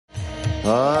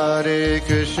Hare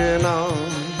Krishna,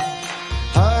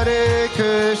 Hare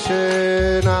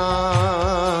Krishna,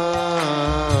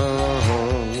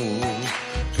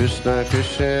 Krishna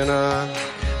Krishna,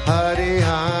 Hare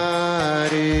Hare,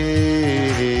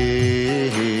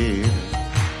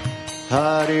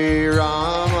 Hare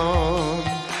Rama,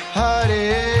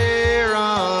 Hare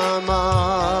Rama,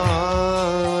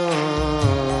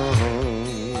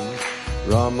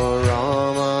 Rama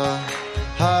Rama,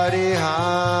 Hare Hare,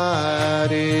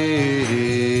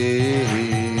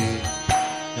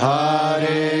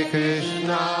 Hare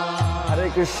Krishna. Hare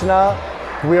Krishna.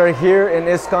 We are here in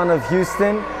ISKCON of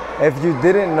Houston. If you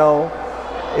didn't know,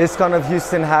 ISKCON of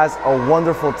Houston has a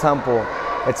wonderful temple.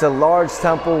 It's a large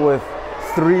temple with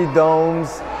 3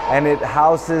 domes, and it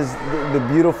houses the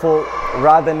beautiful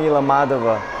Radha Nila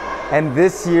Madhava. And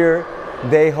this year,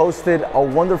 they hosted a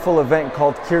wonderful event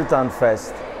called Kirtan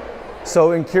Fest.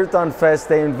 So in Kirtan Fest,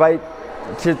 they invite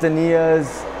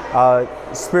Kirtaniyas,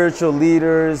 spiritual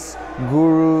leaders,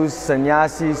 gurus,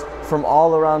 sannyasis from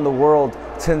all around the world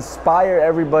to inspire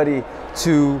everybody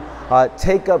to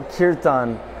take up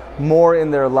Kirtan more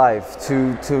in their life,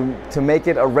 to make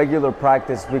it a regular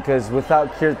practice, because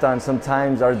without Kirtan,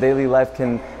 sometimes our daily life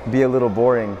can be a little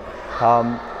boring.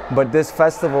 But this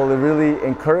festival, it really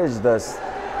encouraged us.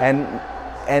 And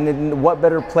in what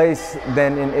better place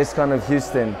than in ISKCON of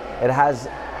Houston?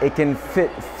 It can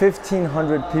fit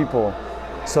 1,500 people.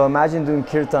 So imagine doing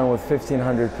Kirtan with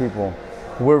 1,500 people.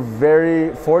 We're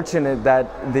very fortunate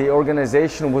that the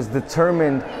organization was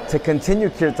determined to continue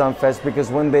Kirtan Fest, because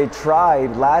when they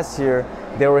tried last year,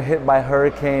 they were hit by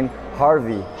Hurricane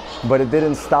Harvey, but it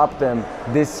didn't stop them.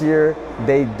 This year,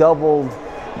 they doubled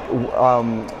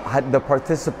the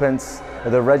participants,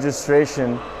 the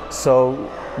registration. So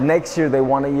next year, they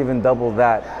want to even double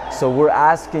that. So we're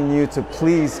asking you to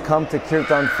please come to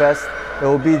Kirtan Fest. It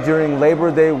will be during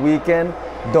Labor Day weekend.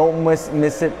 Don't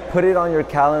miss it. Put it on your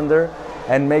calendar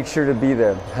and make sure to be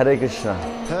there. Hare Krishna.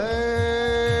 Hare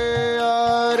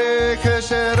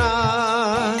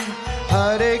Krishna,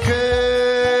 Hare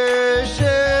Krishna,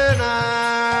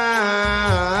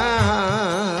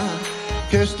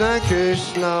 Krishna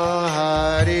Krishna,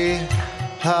 Hare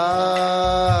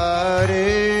Hare,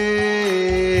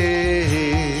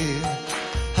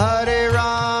 Hare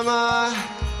Rama,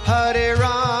 Hare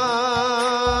Rama,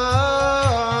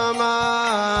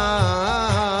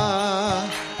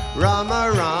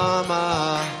 Rama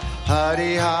Rama,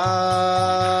 Hare Hare,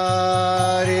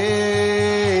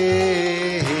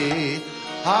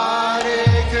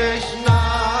 Hare Krishna,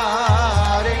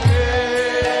 Hare Krishna,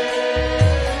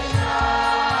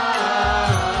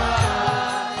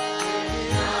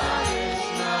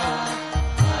 Krishna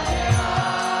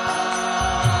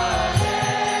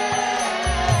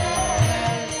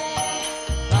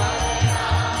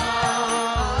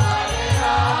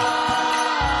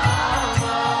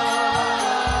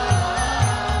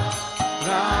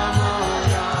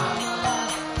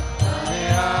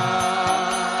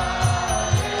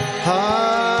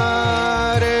Hare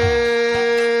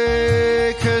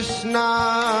Hare Krishna,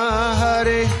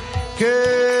 Hare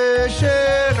Krishna,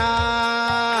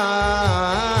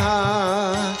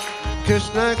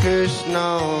 Krishna Krishna,